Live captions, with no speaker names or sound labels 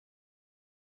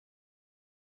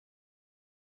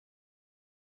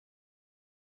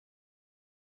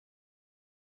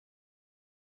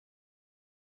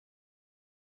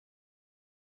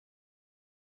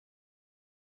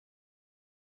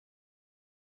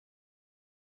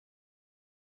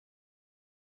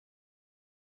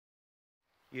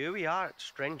Here we are at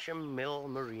Strensham Mill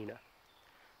Marina,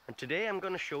 and today I'm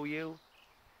going to show you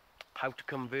how to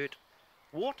convert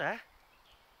water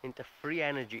into free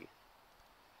energy.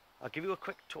 I'll give you a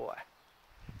quick tour.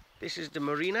 This is the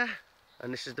marina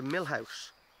and this is the mill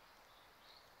house.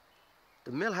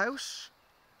 The mill house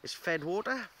is fed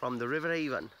water from the River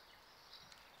Avon,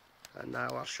 and now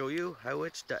I'll show you how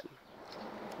it's done.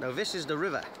 Now this is the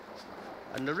river,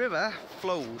 and the river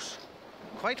flows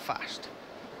quite fast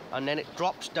and then it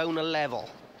drops down a level.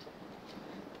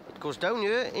 It goes down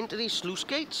here into these sluice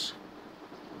gates,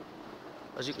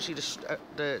 as you can see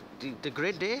the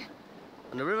grid there,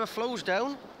 and the river flows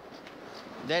down.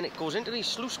 Then it goes into these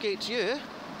sluice gates here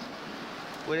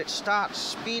where it starts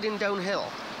speeding downhill.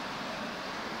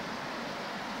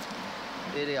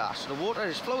 There they are. So the water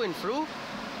is flowing through,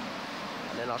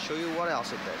 and then I'll show you what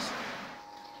else it does.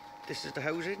 This is the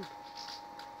housing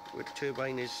where the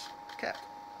turbine is kept.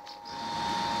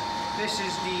 This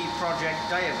is the project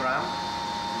diagram,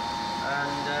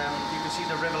 and you can see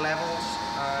the river levels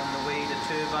and the way the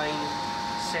turbine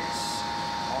sits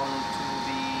onto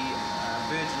the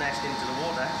bird's nest into the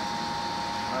water.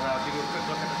 And I'll give you a quick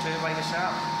look at the turbine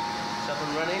itself. It's up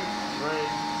and running. It's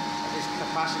running at this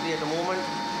capacity at the moment.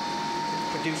 It's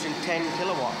producing 10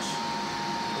 kilowatts,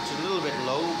 which is a little bit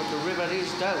low, but the river is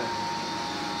down.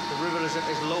 The river is at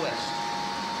its lowest.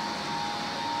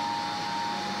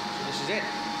 So this is it.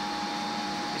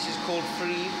 This is called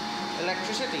free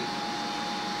electricity,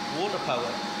 water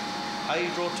powered,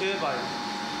 hydro turbine.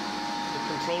 The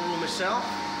control room itself,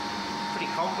 pretty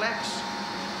complex.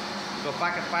 You've got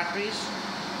backup batteries,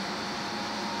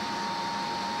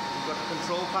 you've got the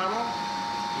control panel,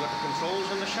 you've got the controls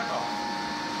and the shut-off.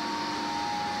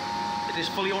 It is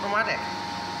fully automatic.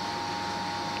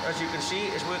 As you can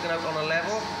see, it's working out on a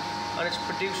level, and it's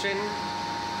producing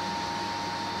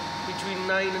between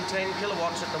 9 and 10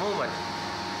 kilowatts at the moment.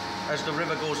 As the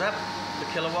river goes up, the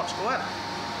kilowatts go up.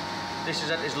 This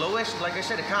is at its lowest. Like I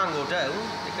said, it can't go down,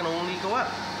 it can only go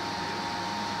up.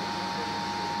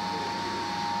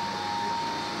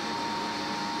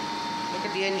 Look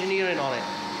at the engineering on it.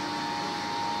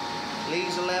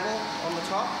 Laser level on the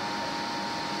top.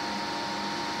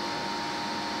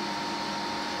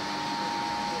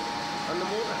 And the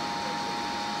motor.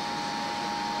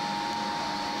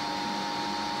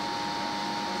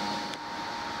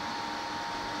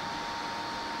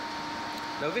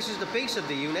 Now this is the base of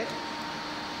the unit,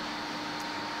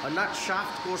 and that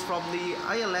shaft goes from the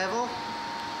higher level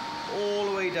all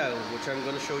the way down, which I'm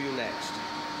going to show you next.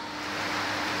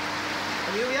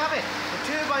 And here we have it. The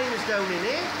turbine is down in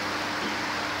here.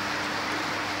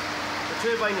 The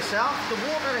turbine itself, the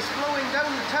water is flowing down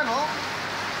the tunnel,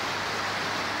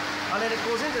 and then it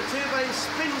goes into the turbine,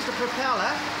 spins the propeller,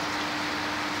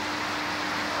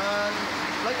 and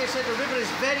like I said, the river is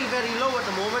very, very low at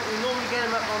the moment. We normally get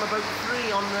them up on about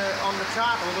 3 on the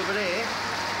chart over there.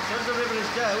 So as the river is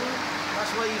down,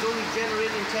 that's why he's only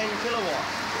generating 10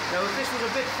 kilowatts. Now if this was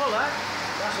a bit fuller,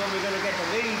 that's when we're going to get the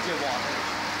major wattage.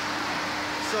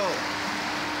 So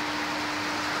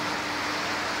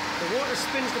the water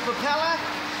spins the propeller,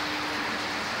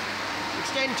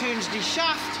 which then turns the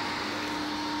shaft,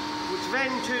 which then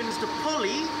turns the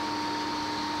pulley,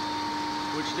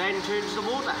 which then turns the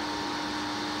motor,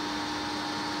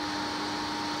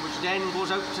 which then goes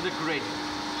out to the grid,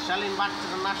 selling back to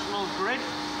the national grid.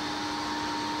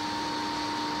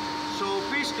 So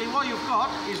basically what you've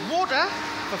got is water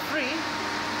for free,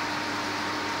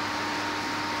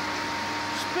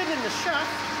 spinning the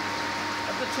shaft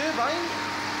of the turbine,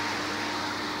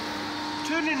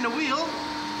 turning the wheel,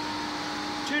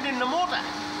 turning the motor.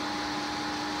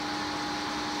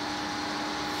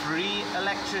 Free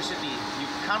electricity. You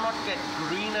cannot get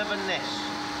greener than this.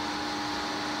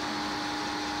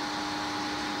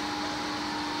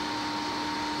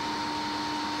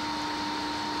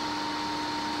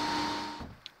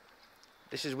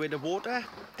 This is where the water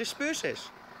disperses.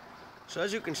 So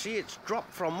as you can see, it's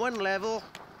dropped from one level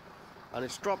and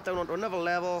it's dropped down onto another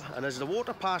level, and as the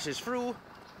water passes through,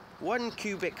 1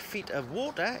 cubic feet of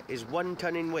water is 1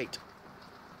 ton in weight.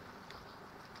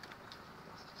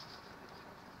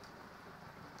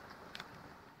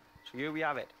 So here we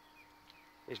have it.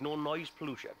 There's no noise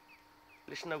pollution.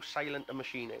 Listen how silent the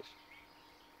machine is.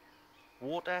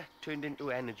 Water turned into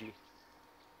energy.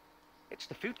 It's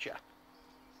the future.